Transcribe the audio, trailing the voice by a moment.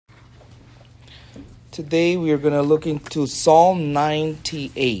Today we are going to look into Psalm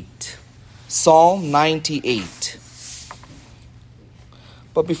 98. Psalm 98.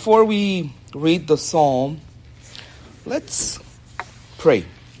 But before we read the psalm, let's pray.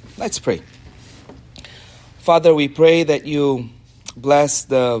 Let's pray. Father, we pray that you bless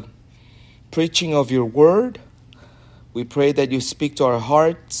the preaching of your word. We pray that you speak to our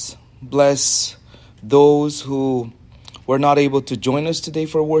hearts. Bless those who were not able to join us today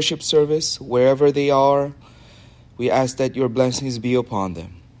for worship service, wherever they are. We ask that your blessings be upon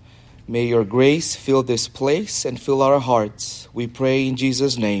them. May your grace fill this place and fill our hearts. We pray in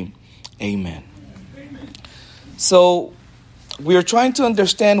Jesus' name. Amen. So, we are trying to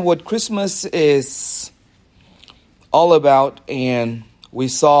understand what Christmas is all about, and we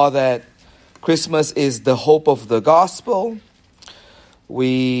saw that Christmas is the hope of the gospel.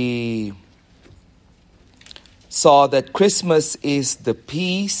 We saw that Christmas is the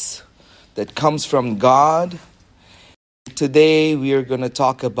peace that comes from God. Today we are going to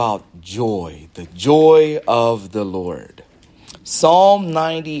talk about joy, the joy of the Lord. Psalm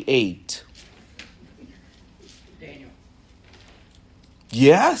 98. Daniel.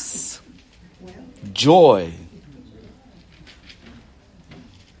 Yes. Joy.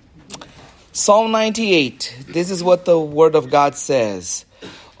 Psalm 98. This is what the Word of God says.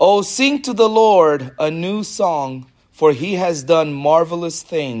 Oh, sing to the Lord a new song, for he has done marvelous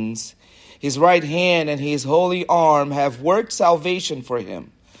things. His right hand and his holy arm have worked salvation for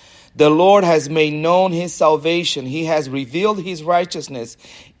him. The Lord has made known his salvation. He has revealed his righteousness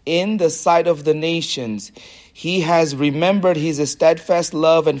in the sight of the nations. He has remembered his steadfast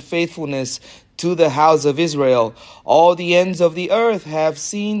love and faithfulness to the house of Israel. All the ends of the earth have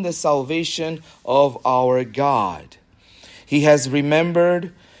seen the salvation of our God. He has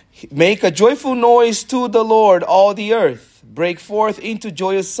remembered. Make a joyful noise to the Lord, all the earth. Break forth into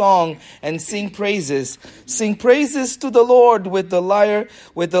joyous song and sing praises. Sing praises to the Lord with the lyre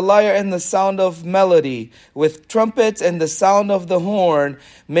and the sound of melody, with trumpets and the sound of the horn.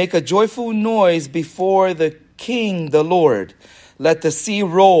 Make a joyful noise before the King, the Lord. Let the sea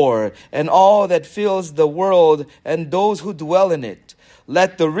roar, and all that fills the world, and those who dwell in it.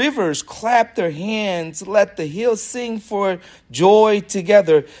 Let the rivers clap their hands. Let the hills sing for joy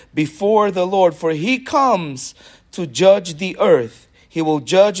together before the Lord. For he comes to judge the earth. He will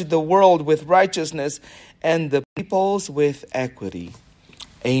judge the world with righteousness and the peoples with equity.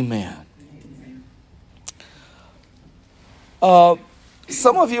 Amen.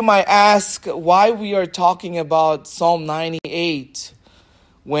 Some of you might ask why we are talking about Psalm 98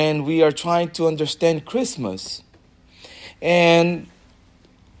 when we are trying to understand Christmas. And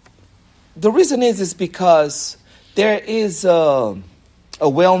the reason is because there is a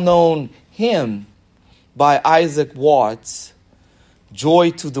well-known hymn by Isaac Watts,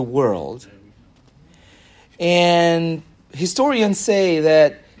 Joy to the World. And historians say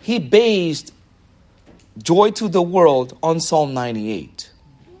that he based Joy to the World on Psalm 98.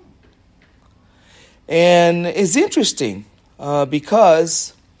 And it's interesting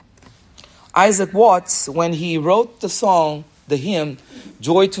because Isaac Watts, when he wrote the hymn,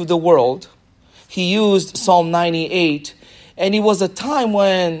 Joy to the World, he used Psalm 98, and it was a time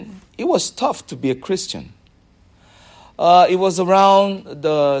when it was tough to be a Christian. It was around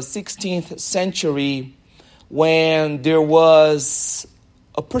the 16th century when there was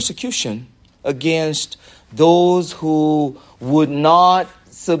a persecution against those who would not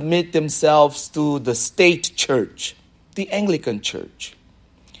submit themselves to the state church, the Anglican church.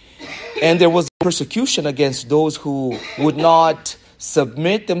 And there was persecution against those who would not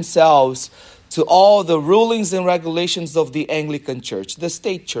submit themselves to all the rulings and regulations of the Anglican church, the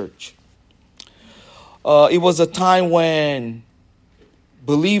state church. It was a time when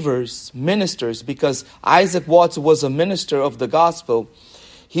believers, ministers, because Isaac Watts was a minister of the gospel,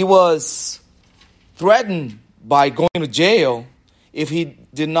 he was threatened by going to jail if he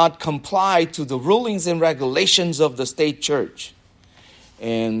did not comply to the rulings and regulations of the state church.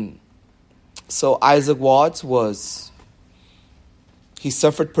 And so Isaac Watts he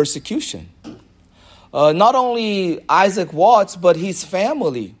suffered persecution. Not only Isaac Watts, but his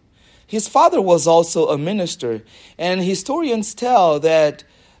family. His father was also a minister. And historians tell that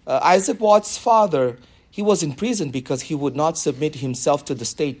Isaac Watts' father, he was in prison because he would not submit himself to the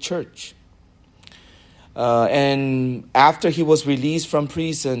state church. And after he was released from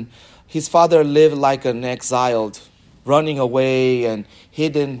prison, his father lived like an exiled, running away and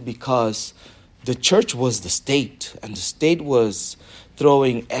hidden because the church was the state, and the state was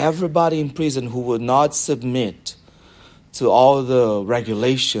throwing everybody in prison who would not submit to all the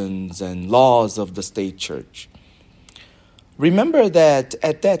regulations and laws of the state church. Remember that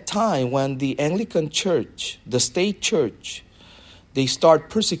at that time when the Anglican Church, the state church, they start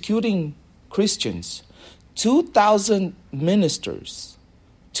persecuting Christians, 2,000 ministers,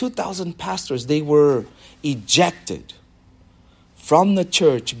 2,000 pastors, they were ejected from the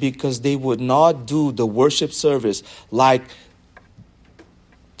church because they would not do the worship service like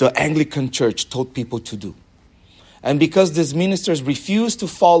the Anglican Church told people to do. And because these ministers refused to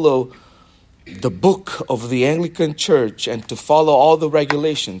follow the book of the Anglican Church and to follow all the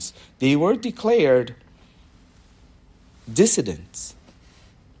regulations, they were declared dissidents.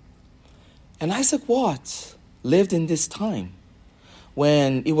 And Isaac Watts lived in this time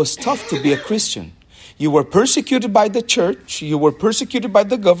when it was tough to be a Christian. You were persecuted by the church, you were persecuted by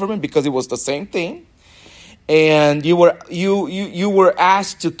the government because it was the same thing. And you were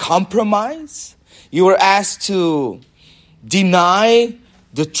asked to compromise. You were asked to deny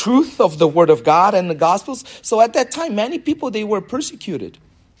the truth of the Word of God and the Gospels. So at that time, many people, they were persecuted.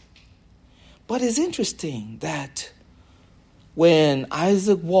 But it's interesting that when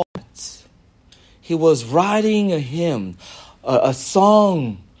Isaac Watts, he was writing a hymn, a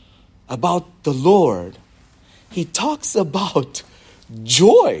song about the Lord, he talks about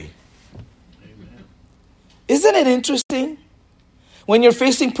joy. Amen. Isn't it interesting? When you're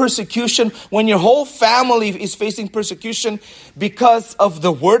facing persecution, when your whole family is facing persecution because of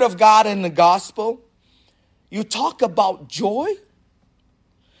the Word of God and the Gospel, you talk about joy?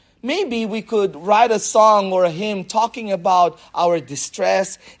 Maybe we could write a song or a hymn talking about our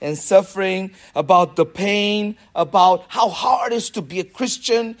distress and suffering, about the pain, about how hard it is to be a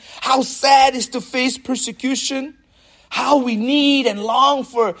Christian, how sad it is to face persecution, how we need and long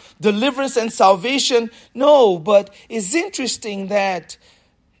for deliverance and salvation. No, but it's interesting that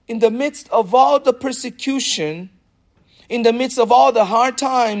in the midst of all the persecution, in the midst of all the hard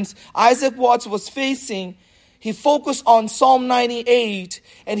times Isaac Watts was facing, he focused on Psalm 98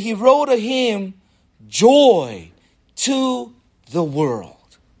 and he wrote a hymn, Joy to the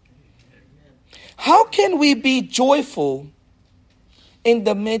World. How can we be joyful in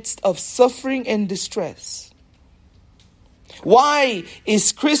the midst of suffering and distress? Why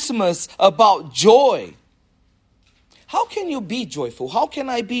is Christmas about joy? How can you be joyful? How can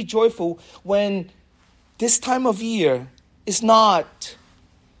I be joyful when this time of year is not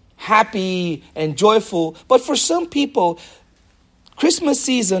happy and joyful? But for some people, Christmas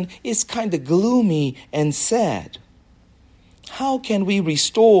season is kind of gloomy and sad. How can we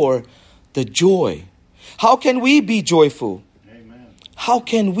restore the joy? How can we be joyful? Amen. How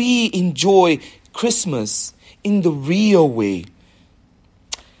can we enjoy Christmas in the real way?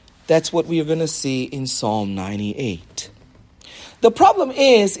 That's what we are going to see in Psalm 98. The problem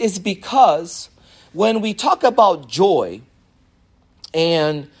is because when we talk about joy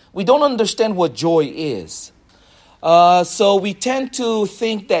and we don't understand what joy is, so we tend to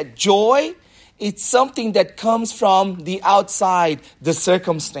think that joy is something that comes from the outside, the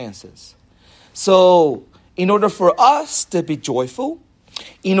circumstances. So in order for us to be joyful,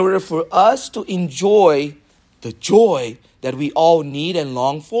 in order for us to enjoy the joy that we all need and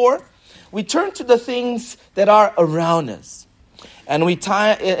long for, we turn to the things that are around us. And we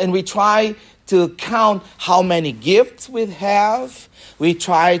try to count how many gifts we have. We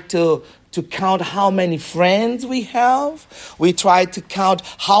try to count how many friends we have. We try to count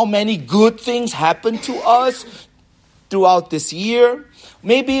how many good things happen to us throughout this year.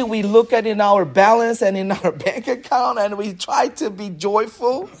 Maybe we look at in our balance and in our bank account and we try to be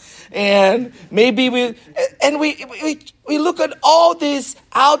joyful. And maybe we look at all these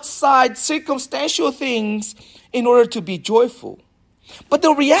outside circumstantial things in order to be joyful. But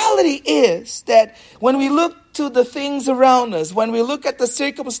the reality is that when we look to the things around us, when we look at the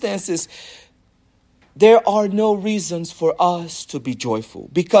circumstances, there are no reasons for us to be joyful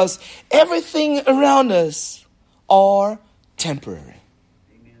because everything around us are temporary.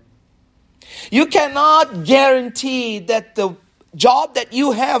 You cannot guarantee that the job that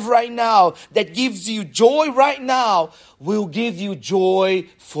you have right now that gives you joy right now will give you joy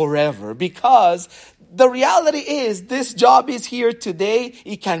forever, because the reality is this job is here today,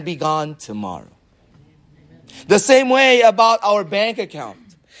 it can be gone tomorrow. The same way about our bank account.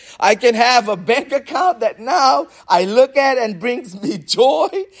 I can have a bank account that now I look at and brings me joy,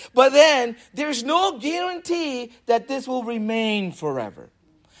 but then there's no guarantee that this will remain forever.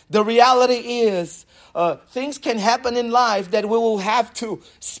 The reality is things can happen in life that we will have to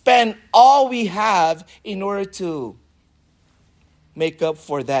spend all we have in order to make up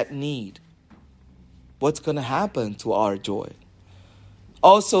for that need. What's going to happen to our joy?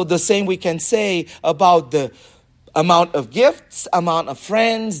 Also, the same we can say about the amount of gifts, amount of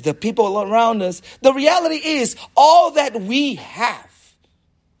friends, the people around us. The reality is all that we have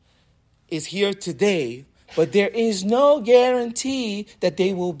is here today, but there is no guarantee that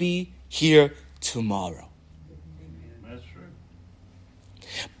they will be here tomorrow. That's true.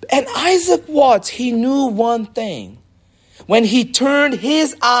 And Isaac Watts, he knew one thing. When he turned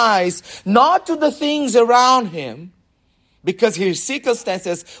his eyes not to the things around him, because his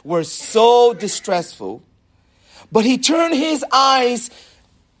circumstances were so distressful, but he turned his eyes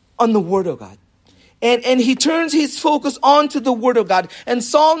on the Word of God. And he turns his focus onto the Word of God. And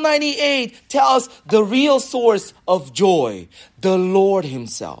Psalm 98 tells the real source of joy, the Lord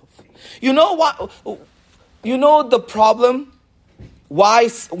himself. You know what? You know the problem? Why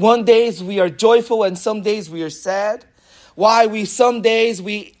one days we are joyful and some days we are sad? Why some days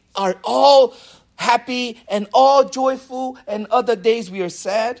we are all happy and all joyful and other days we are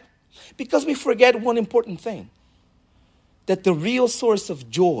sad? Because we forget one important thing. That the real source of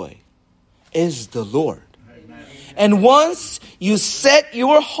joy is the Lord. Amen. And once you set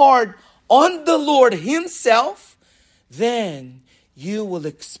your heart on the Lord himself, then you will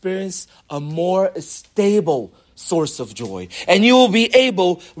experience a more stable source of joy. And you will be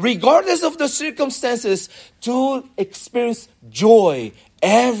able, regardless of the circumstances, to experience joy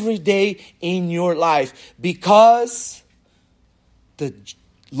every day in your life. Because the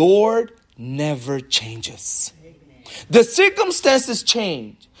Lord never changes. The circumstances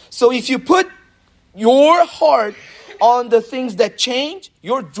change. So if you put your heart on the things that change,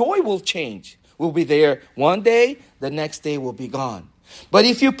 your joy will change. Will be there one day, the next day will be gone. But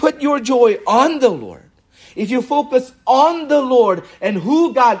if you put your joy on the Lord, if you focus on the Lord and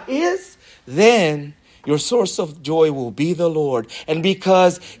who God is, then your source of joy will be the Lord. And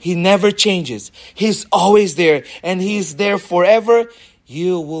because he never changes, he's always there and he's there forever,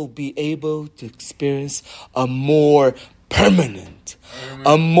 you will be able to experience a more permanent,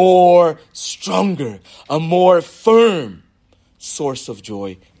 a more stronger, a more firm source of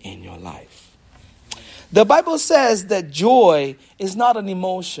joy in your life. The Bible says that joy is not an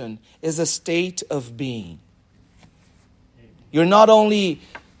emotion, it's a state of being. You not only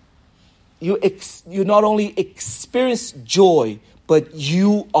experience joy, but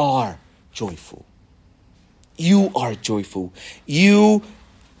you are joyful. You are joyful. You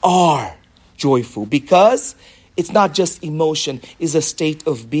are joyful because it's not just emotion, it's a state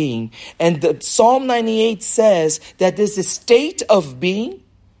of being. And the Psalm 98 says that this state of being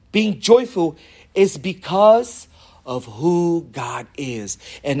joyful, is because of who God is.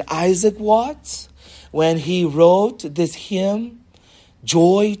 And Isaac Watts, when he wrote this hymn,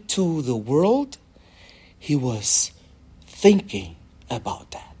 Joy to the World, he was thinking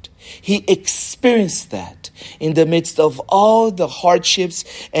about that. He experienced that in the midst of all the hardships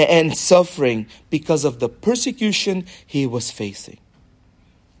and suffering because of the persecution he was facing.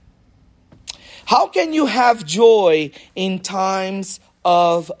 How can you have joy in times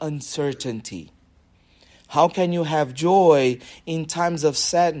of uncertainty? How can you have joy in times of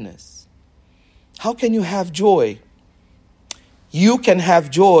sadness? How can you have joy? You can have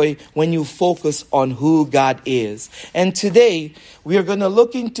joy when you focus on who God is. And today, we are going to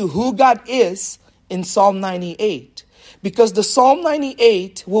look into who God is in Psalm 98. Because the Psalm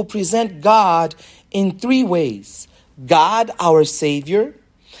 98 will present God in three ways. God, our Savior.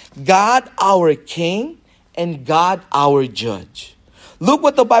 God, our King. And God, our Judge. Look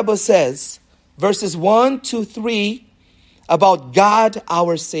what the Bible says. Verses 1 to 3 about God,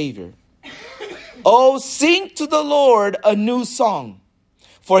 our Savior. Oh, sing to the Lord a new song,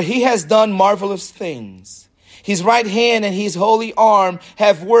 for he has done marvelous things. His right hand and his holy arm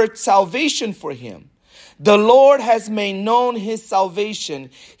have worked salvation for him. The Lord has made known his salvation.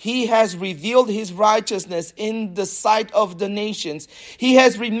 He has revealed his righteousness in the sight of the nations. He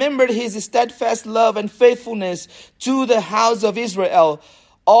has remembered his steadfast love and faithfulness to the house of Israel.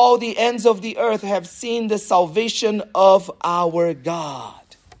 All the ends of the earth have seen the salvation of our God.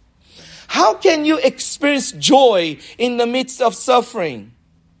 How can you experience joy in the midst of suffering?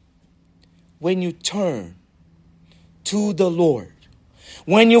 When you turn to the Lord.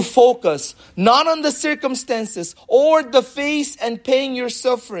 When you focus not on the circumstances or the face and pain you're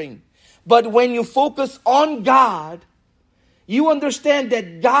suffering, but when you focus on God, you understand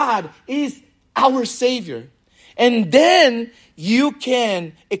that God is our Savior. And then you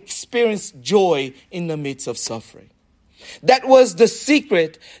can experience joy in the midst of suffering. That was the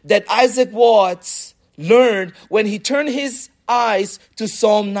secret that Isaac Watts learned when he turned his eyes to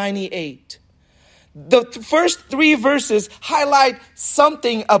Psalm 98. The first three verses highlight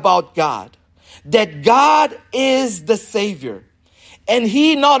something about God. That God is the Savior. And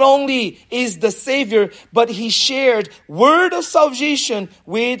he not only is the Savior, but he shared word of salvation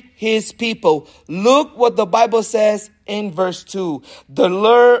with his people. Look what the Bible says in verse 2. The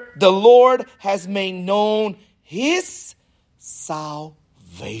Lord has made known his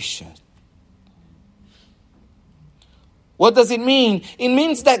salvation. What does it mean? It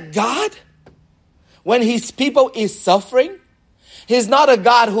means that God, when his people is suffering, he's not a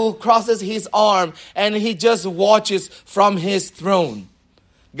God who crosses his arm and he just watches from his throne.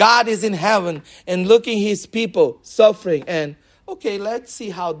 God is in heaven and looking his people suffering and, okay, let's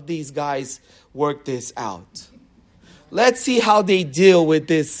see how these guys work this out. Let's see how they deal with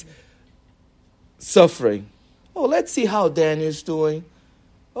this suffering. Oh, let's see how Daniel's doing.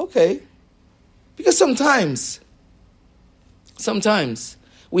 Okay. Because sometimes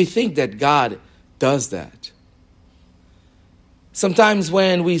we think that God does that. Sometimes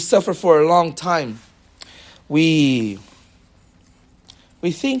when we suffer for a long time, we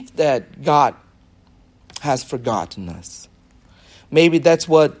think that God has forgotten us. Maybe that's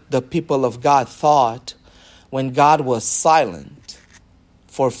what the people of God thought when God was silent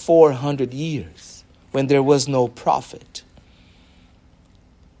for 400 years, when there was no prophet.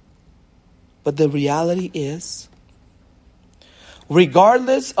 But the reality is,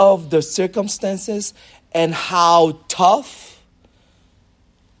 regardless of the circumstances and how tough,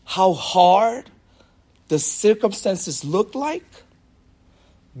 how hard the circumstances look like,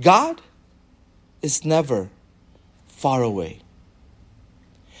 God is never far away.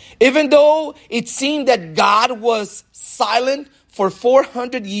 Even though it seemed that God was silent for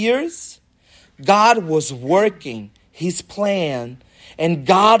 400 years, God was working his plan, and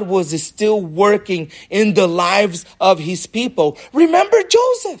God was still working in the lives of his people. Remember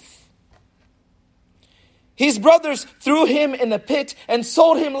Joseph. His brothers threw him in a pit and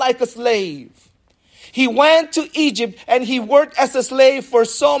sold him like a slave. He went to Egypt and he worked as a slave for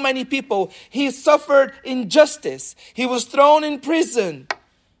so many people. He suffered injustice. He was thrown in prison.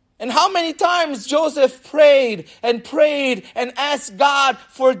 And how many times Joseph prayed and asked God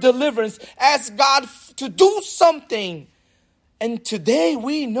for deliverance, asked God to do something. And today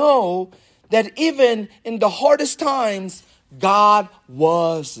we know that even in the hardest times, God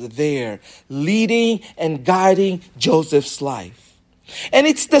was there, leading and guiding Joseph's life. And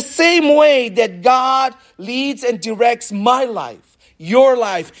it's the same way that God leads and directs my life, your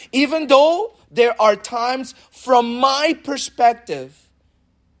life. Even though there are times from my perspective,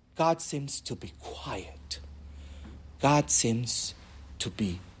 God seems to be quiet. God seems to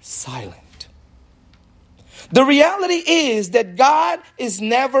be silent. The reality is that God is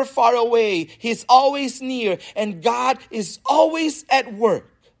never far away. He's always near, and God is always at work.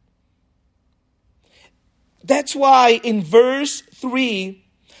 That's why in verse 3,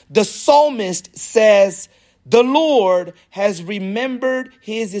 the psalmist says, "The Lord has remembered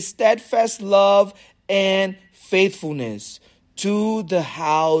his steadfast love and faithfulness to the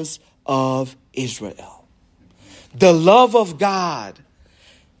house of Israel." The love of God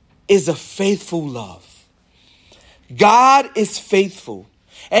is a faithful love. God is faithful.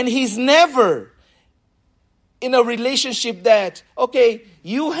 And he's never in a relationship that, okay,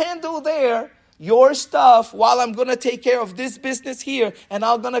 you handle your stuff while I'm going to take care of this business here and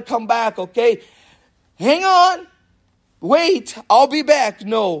I'm going to come back, okay? Hang on. Wait, I'll be back.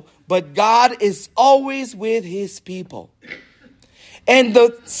 No, but God is always with his people. And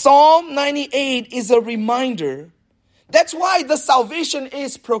the Psalm 98 is a reminder. That's why the salvation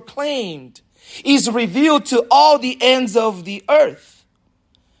is proclaimed, is revealed to all the ends of the earth.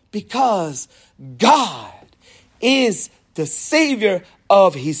 Because God is the Savior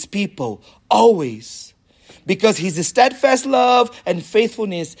of his people always. Because his steadfast love and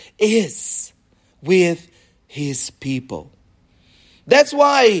faithfulness is with his people. That's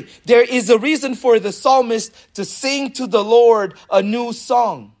why there is a reason for the psalmist to sing to the Lord a new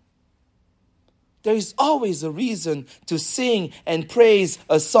song. There is always a reason to sing and praise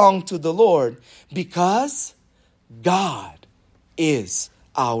a song to the Lord, because God is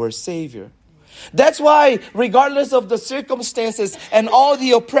our Savior. That's why, regardless of the circumstances and all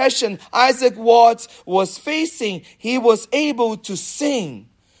the oppression Isaac Watts was facing, he was able to sing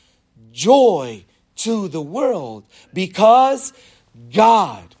joy to the world, because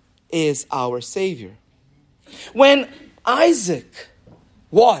God is our Savior. When Isaac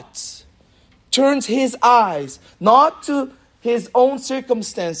Watts turns his eyes not to his own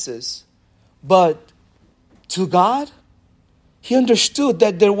circumstances, but to God, he understood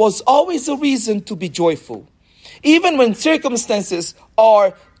that there was always a reason to be joyful, even when circumstances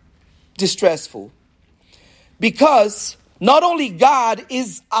are distressful. Because not only God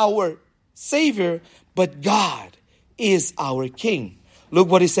is our Savior, but God is our King. Look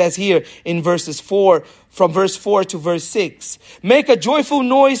what it says here in from verse 4 to verse 6. Make a joyful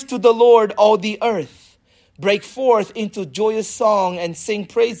noise to the Lord, all the earth. Break forth into joyous song and sing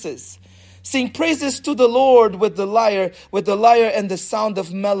praises. Sing praises to the Lord with the lyre and the sound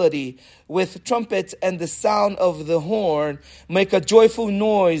of melody, with trumpets and the sound of the horn. Make a joyful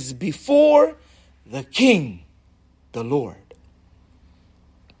noise before the King, the Lord.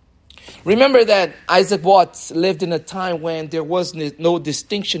 Remember that Isaac Watts lived in a time when there was no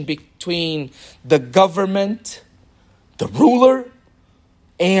distinction between the government, the ruler,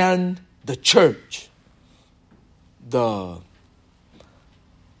 and the church, the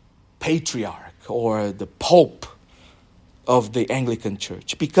patriarch or the pope of the Anglican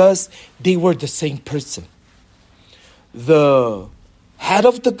Church, because they were the same person. The head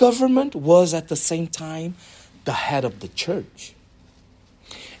of the government was at the same time the head of the church.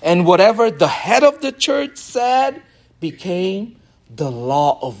 And whatever the head of the church said became the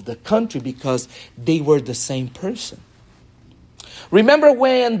law of the country because they were the same person. Remember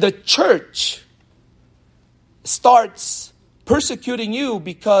when the church starts persecuting you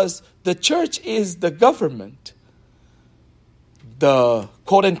because the church is the government, the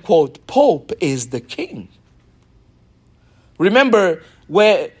quote-unquote pope is the king. Remember,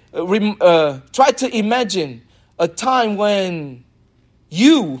 try to imagine a time when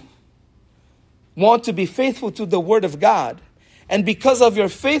you want to be faithful to the Word of God. And because of your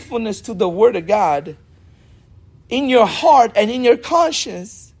faithfulness to the Word of God, in your heart and in your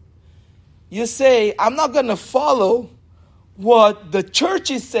conscience, you say, I'm not going to follow what the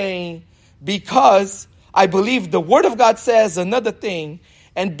church is saying because I believe the Word of God says another thing.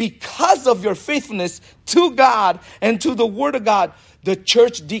 And because of your faithfulness to God and to the Word of God, the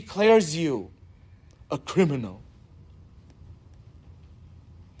church declares you a criminal.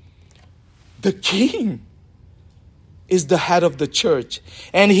 The king is the head of the church.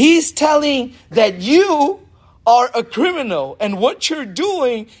 And he's telling that you are a criminal and what you're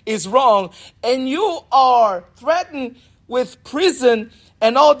doing is wrong. And you are threatened with prison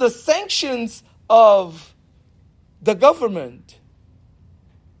and all the sanctions of the government.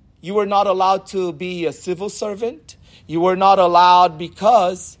 You were not allowed to be a civil servant. You were not allowed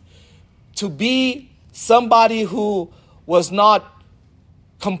because to be somebody who was not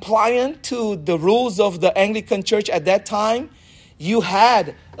compliant to the rules of the Anglican Church at that time, you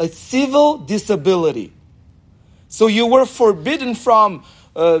had a civil disability. So you were forbidden from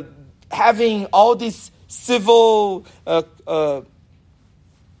having all these civil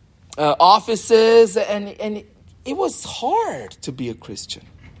offices, and it was hard to be a Christian.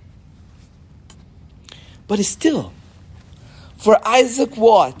 But still, for Isaac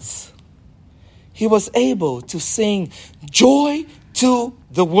Watts, he was able to sing joy to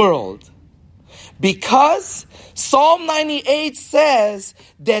the world because Psalm 98 says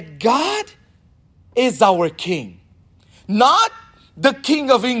that God is our King. Not the King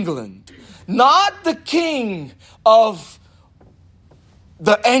of England, not the King of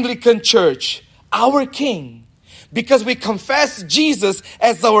the Anglican Church, our King. Because we confess Jesus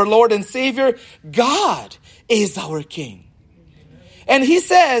as our Lord and Savior, God is our King. And he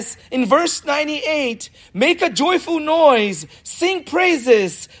says in verse 98, make a joyful noise, sing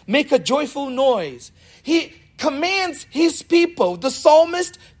praises, make a joyful noise. He commands his people, the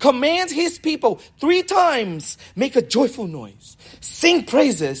psalmist commands his people 3 times, make a joyful noise, sing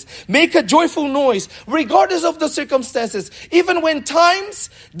praises, make a joyful noise, regardless of the circumstances. Even when times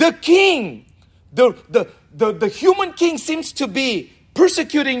the king, the human king seems to be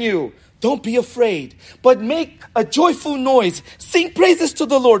persecuting you, don't be afraid, but make a joyful noise. Sing praises to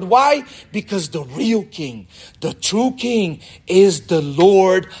the Lord. Why? Because the real king, the true king is the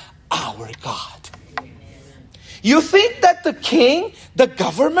Lord our God. You think that the king, the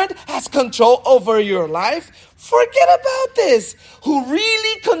government, has control over your life? Forget about this. Who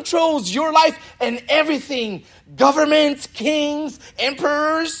really controls your life and everything, governments, kings,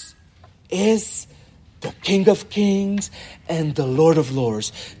 emperors, is the King of Kings and the Lord of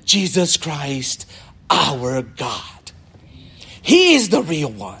Lords, Jesus Christ, our God. He is the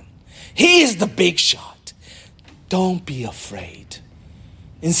real one. He is the big shot. Don't be afraid.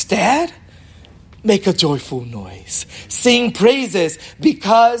 Instead, make a joyful noise. Sing praises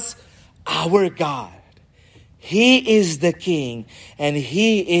because our God, He is the King and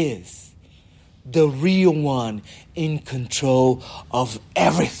He is the real one in control of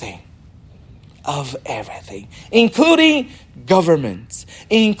everything. Of everything, including governments,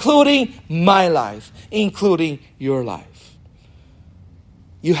 including my life, including your life.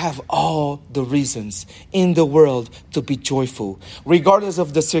 You have all the reasons in the world to be joyful, regardless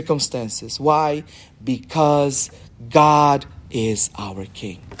of the circumstances. Why? Because God is our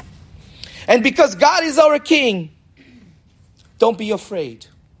King. And because God is our King, don't be afraid.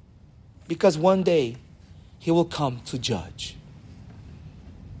 Because one day, He will come to judge.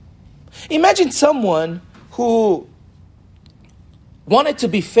 Imagine someone who wanted to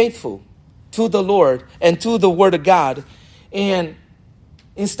be faithful to the Lord and to the Word of God, and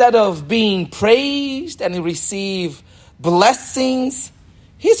instead of being praised and receive blessings,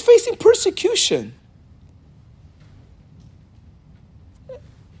 he's facing persecution.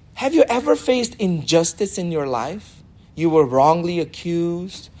 Have you ever faced injustice in your life? You were wrongly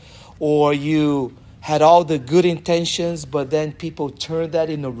accused, or you had all the good intentions, but then people turned that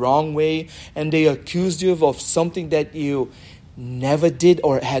in the wrong way and they accused you of something that you never did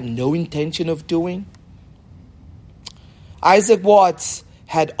or had no intention of doing? Isaac Watts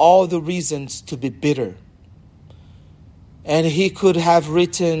had all the reasons to be bitter. And he could have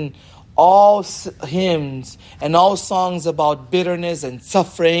written all hymns and all songs about bitterness and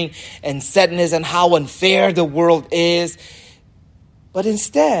suffering and sadness and how unfair the world is. But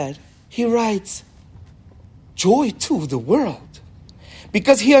instead, he writes joy to the world.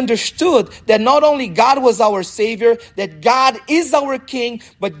 Because he understood that not only God was our Savior, that God is our King,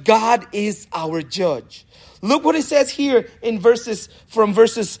 but God is our judge. Look what it says here in from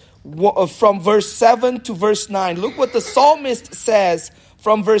verse 7 to verse 9. Look what the psalmist says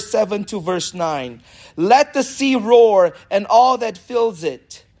from verse 7 to verse 9. Let the sea roar and all that fills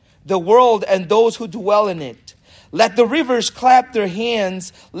it, the world and those who dwell in it. Let the rivers clap their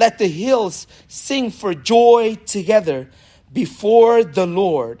hands. Let the hills sing for joy together before the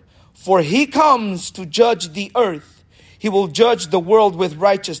Lord. For He comes to judge the earth. He will judge the world with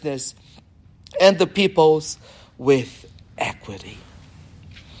righteousness and the peoples with equity.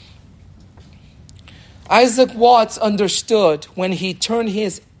 Isaac Watts understood when he turned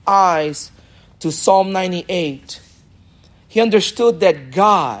his eyes to Psalm 98. He understood that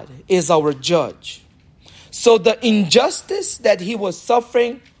God is our judge. So the injustice that he was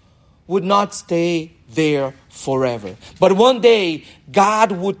suffering would not stay there forever. But one day,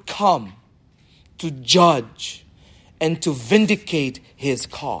 God would come to judge and to vindicate His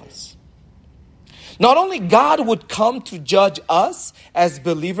cause. Not only God would come to judge us as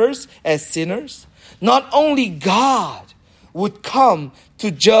believers, as sinners, not only God would come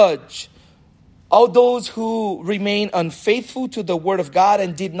to judge all those who remain unfaithful to the Word of God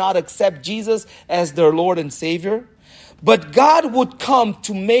and did not accept Jesus as their Lord and Savior, but God would come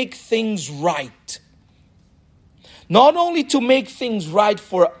to make things right. Not only to make things right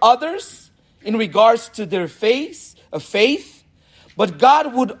for others in regards to their faith, but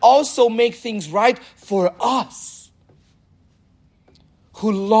God would also make things right for us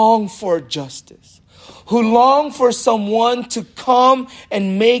who long for justice, who long for someone to come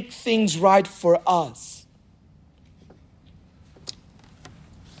and make things right for us.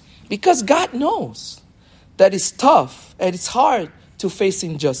 Because God knows that it's tough and it's hard to face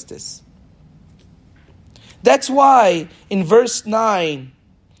injustice. That's why in verse 9,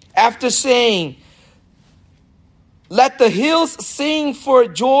 after saying, let the hills sing for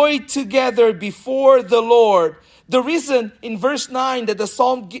joy together before the Lord. The reason in verse 9 that the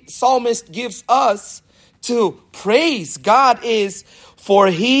psalmist gives us to praise God is, for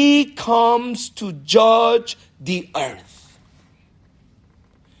He comes to judge the earth.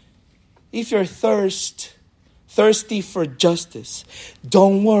 If you're thirsty for justice,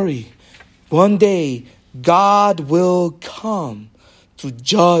 don't worry. One day, God will come to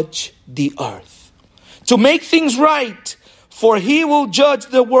judge the earth, to make things right, for He will judge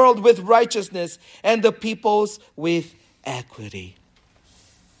the world with righteousness and the peoples with equity.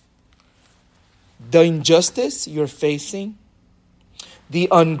 The injustice you're facing, the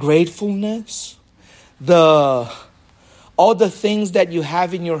ungratefulness, all the things that you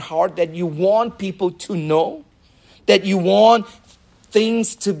have in your heart that you want people to know, that you want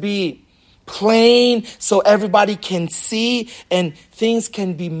things to be plain so everybody can see and things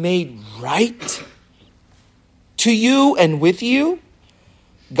can be made right to you and with you,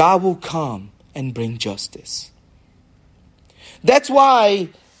 God will come and bring justice. That's why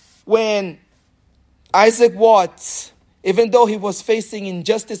when Isaac Watts, even though he was facing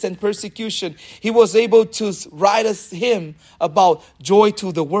injustice and persecution, he was able to write a hymn about joy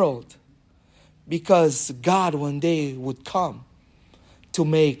to the world. Because God one day would come to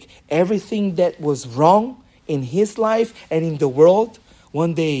make everything that was wrong in his life and in the world,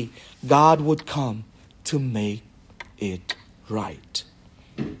 one day God would come to make it right.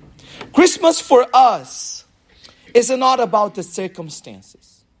 Christmas for us is not about the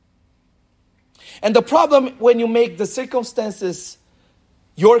circumstances. And the problem when you make the circumstances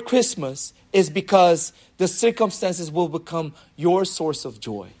your Christmas is because the circumstances will become your source of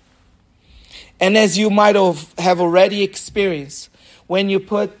joy. And as you might have already experienced, when you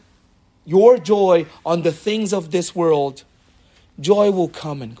put your joy on the things of this world, joy will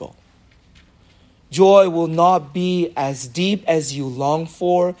come and go. Joy will not be as deep as you long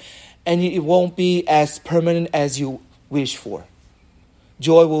for, and it won't be as permanent as you wish for.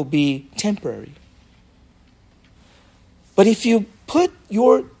 Joy will be temporary. But if you put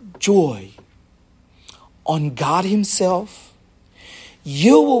your joy on God Himself,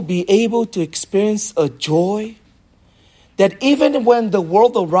 you will be able to experience a joy that even when the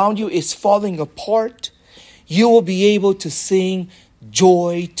world around you is falling apart, you will be able to sing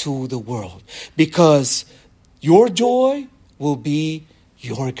joy to the world, because your joy will be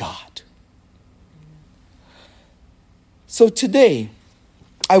your God. So today,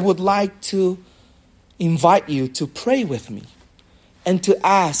 I would like to invite you to pray with me and to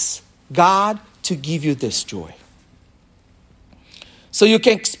ask God to give you this joy. So you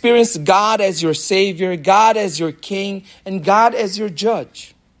can experience God as your Savior, God as your King, and God as your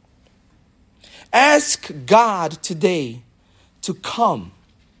Judge. Ask God today to come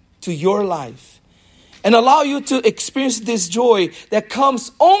to your life and allow you to experience this joy that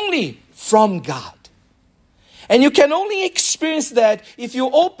comes only from God. And you can only experience that if you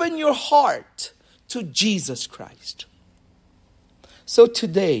open your heart to Jesus Christ. So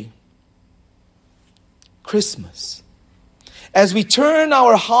today, Christmas, as we turn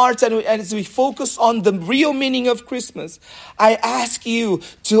our hearts and as we focus on the real meaning of Christmas, I ask you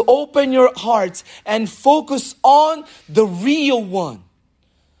to open your hearts and focus on the real one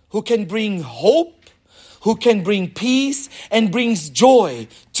who can bring hope, who can bring peace and brings joy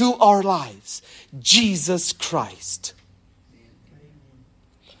to our lives, Jesus Christ.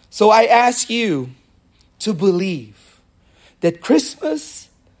 So I ask you to believe that Christmas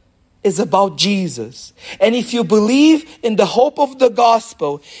is about Jesus. And if you believe in the hope of the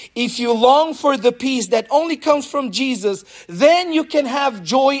gospel, if you long for the peace that only comes from Jesus, then you can have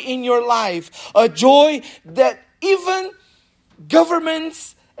joy in your life. A joy that even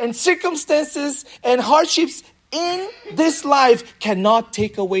governments and circumstances and hardships in this life cannot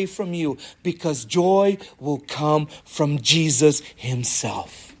take away from you, because joy will come from Jesus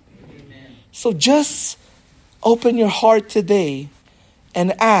Himself. Amen. So just open your heart today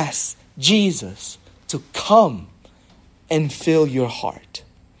and ask Jesus to come and fill your heart.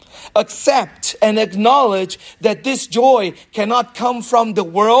 Accept and acknowledge that this joy cannot come from the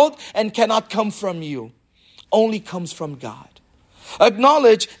world and cannot come from you. Only comes from God.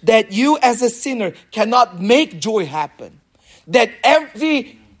 Acknowledge that you as a sinner cannot make joy happen. That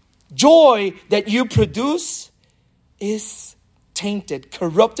every joy that you produce is tainted,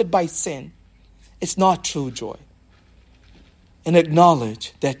 corrupted by sin. It's not true joy. And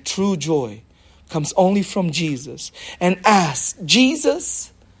acknowledge that true joy comes only from Jesus. And ask,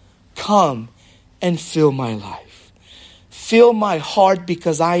 Jesus, come and fill my life. Fill my heart,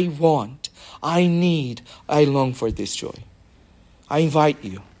 because I want, I need, I long for this joy. I invite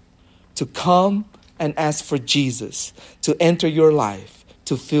you to come and ask for Jesus to enter your life,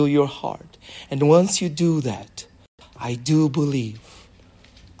 to fill your heart. And once you do that, I do believe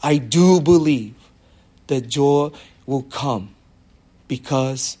that joy will come,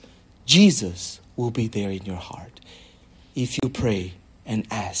 because Jesus will be there in your heart if you pray and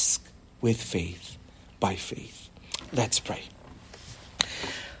ask with faith, by faith. Let's pray.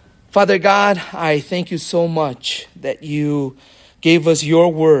 Father God, I thank you so much that you gave us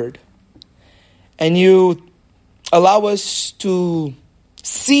your word, and you allow us to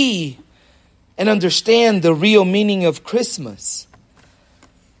see and understand the real meaning of Christmas.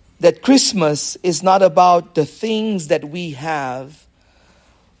 That Christmas is not about the things that we have,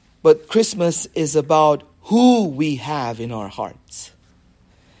 but Christmas is about who we have in our hearts.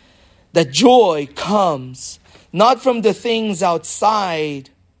 That joy comes not from the things outside,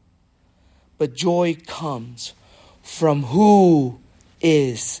 but joy comes from who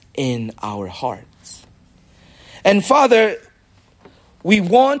is in our hearts. And Father, we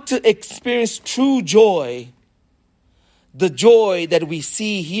want to experience true joy, the joy that we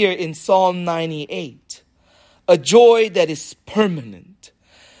see here in Psalm 98, a joy that is permanent,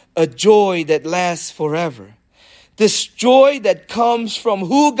 a joy that lasts forever, this joy that comes from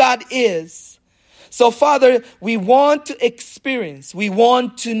who God is. So Father, we want to experience, we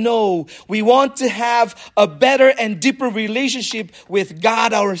want to know, we want to have a better and deeper relationship with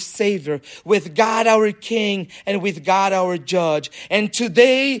God our Savior, with God our King, and with God our Judge. And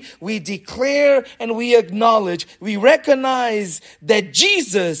today we declare and we acknowledge, we recognize that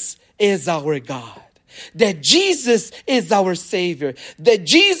Jesus is our God. that Jesus is our Savior, that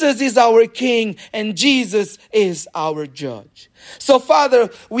Jesus is our King, and Jesus is our Judge. So, Father,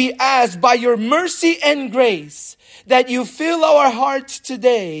 we ask by your mercy and grace that you fill our hearts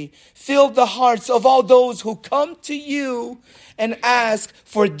today, fill the hearts of all those who come to you and ask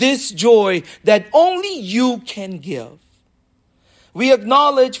for this joy that only you can give. We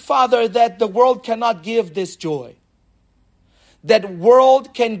acknowledge, Father, that the world cannot give this joy. That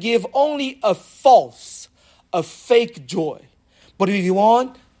world can give only a false, a fake joy. But we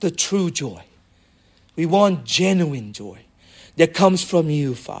want the true joy. We want genuine joy that comes from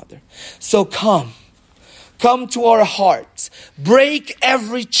you, Father. So come to our hearts. Break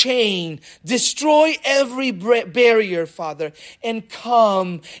every chain. Destroy every barrier, Father. And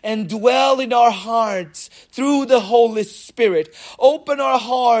come and dwell in our hearts through the Holy Spirit. Open our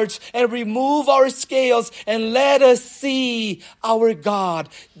hearts and remove our scales and let us see our God,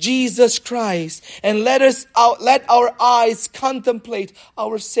 Jesus Christ. And let our eyes contemplate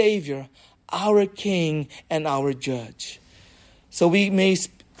our Savior, our King, and our Judge. So we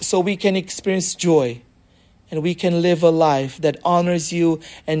can experience joy. And we can live a life that honors you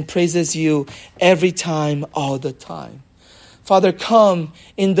and praises you every time, all the time. Father, come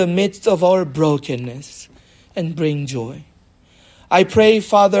in the midst of our brokenness and bring joy. I pray,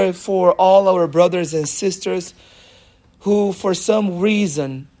 Father, for all our brothers and sisters who, for some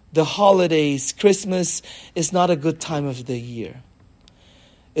reason, the holidays, Christmas is not a good time of the year.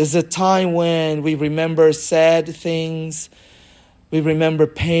 It's a time when we remember sad things. We remember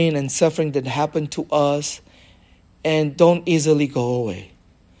pain and suffering that happened to us and don't easily go away.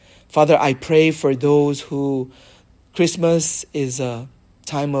 Father, I pray for those who Christmas is a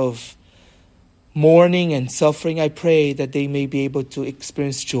time of mourning and suffering. I pray that they may be able to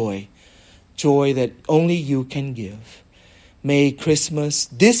experience joy that only you can give. May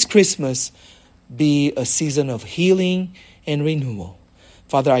this Christmas, be a season of healing and renewal.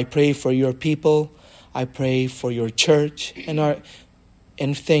 Father, I pray for your people. I pray for your church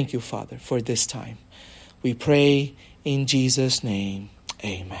and thank you, Father, for this time. We pray in Jesus' name.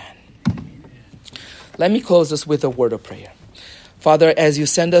 Amen. Let me close this with a word of prayer. Father, as you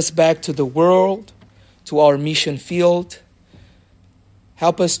send us back to the world, to our mission field,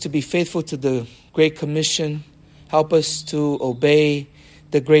 help us to be faithful to the Great Commission. Help us to obey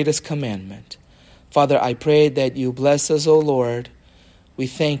the greatest commandment. Father, I pray that you bless us, O Lord. We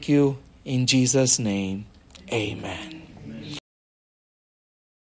thank you in Jesus' name. Amen.